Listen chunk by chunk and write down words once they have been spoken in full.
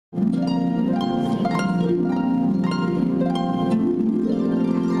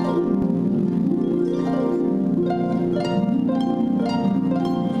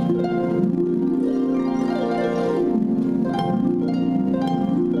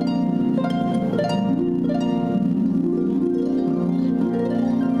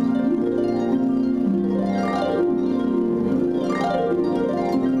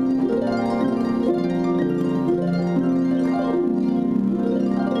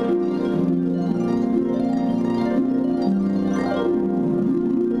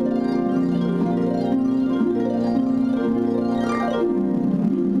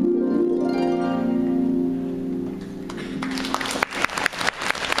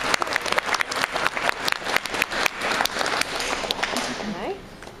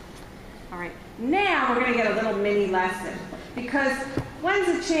Lesson, because when's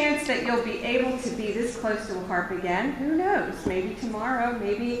the chance that you'll be able to be this close to a harp again? Who knows? Maybe tomorrow,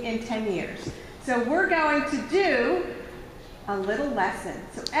 maybe in 10 years. So we're going to do a little lesson.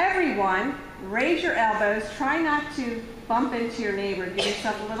 So everyone, raise your elbows. Try not to bump into your neighbor. Give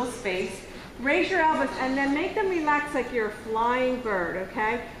yourself a little space. Raise your elbows and then make them relax like you're a flying bird,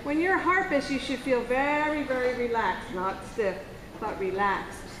 okay? When you're a harpist, you should feel very, very relaxed, not stiff, but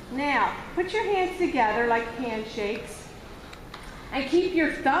relaxed. Now, put your hands together like handshakes and keep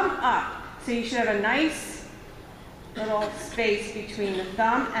your thumb up. So you should have a nice little space between the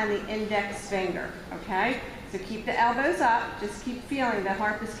thumb and the index finger, okay? So keep the elbows up. Just keep feeling the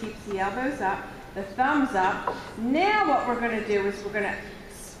harpist keeps the elbows up, the thumbs up. Now what we're going to do is we're going to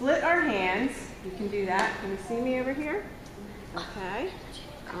split our hands. You can do that. Can you see me over here? Okay.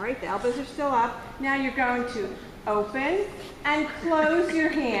 All right, the elbows are still up. Now you're going to open and close your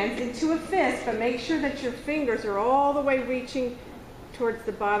hands into a fist, but make sure that your fingers are all the way reaching towards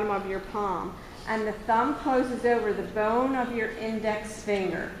the bottom of your palm. And the thumb closes over the bone of your index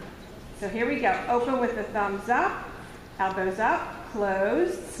finger. So here we go. Open with the thumbs up, elbows up,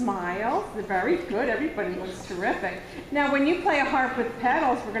 closed, smile. Very good. Everybody looks terrific. Now when you play a harp with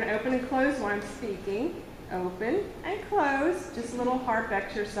pedals, we're going to open and close while I'm speaking. Open and close. Just a little harp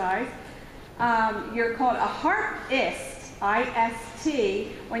exercise. You're called a harpist,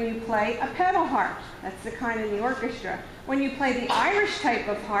 I-S-T, when you play a pedal harp. That's the kind in the orchestra. When you play the Irish type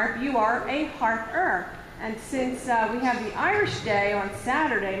of harp, you are a harper. And since we have the Irish Day on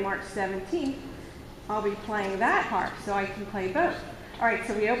Saturday, March 17th, I'll be playing that harp, so I can play both. All right,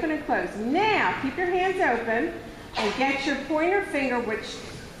 so we open and close. Now, keep your hands open and get your pointer finger, which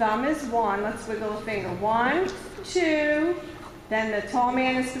thumb is 1. Let's wiggle a finger. 1, 2, then the tall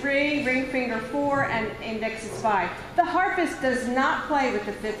man is 3, ring finger 4, and index is 5. The harpist does not play with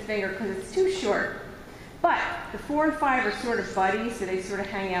the 5th finger because it's too short. But the 4 and 5 are sort of buddies, so they sort of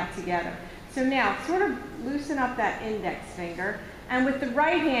hang out together. So now, sort of loosen up that index finger, and with the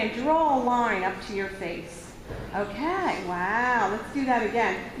right hand, draw a line up to your face. Okay, wow, let's do that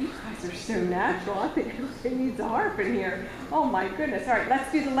again. You guys are so natural. I think everybody needs a harp in here. Oh my goodness. All right, let's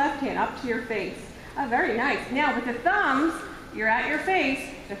do the left hand up to your face. Oh, very nice. Now, with the thumbs, you're at your face,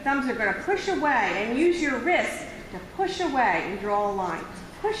 the thumbs are going to push away and use your wrist to push away and draw a line.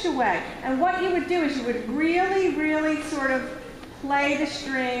 Push away. And what you would do is you would really, really sort of play the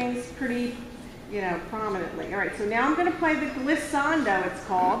strings pretty, prominently. All right, so now I'm going to play the glissando, it's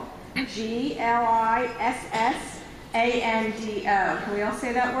called. G-L-I-S-S-A-N-D-O. Can we all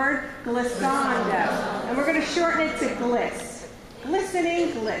say that word? Glissando. And we're going to shorten it to gliss.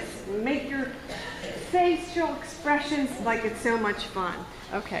 Glistening gliss. Make your facial expressions like it's so much fun.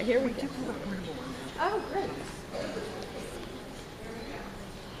 Okay, here we go. Oh, great.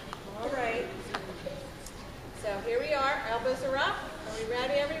 All right. So here we are. Elbows are up. Are we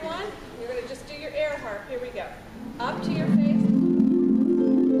ready, everyone? You're going to just do your air harp. Here we go. Up to your face.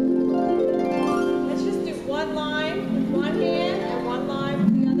 Let's just do one line with one hand and one line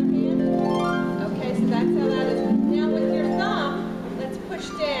with the other hand. Okay, so that's how that is. Now with your thumb, let's push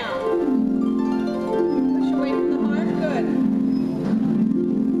down. Push away from the harp. Good.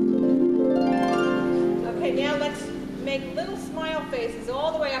 Okay, now let's make little smile faces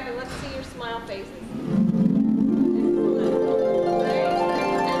all the way up, and let's see your smile faces.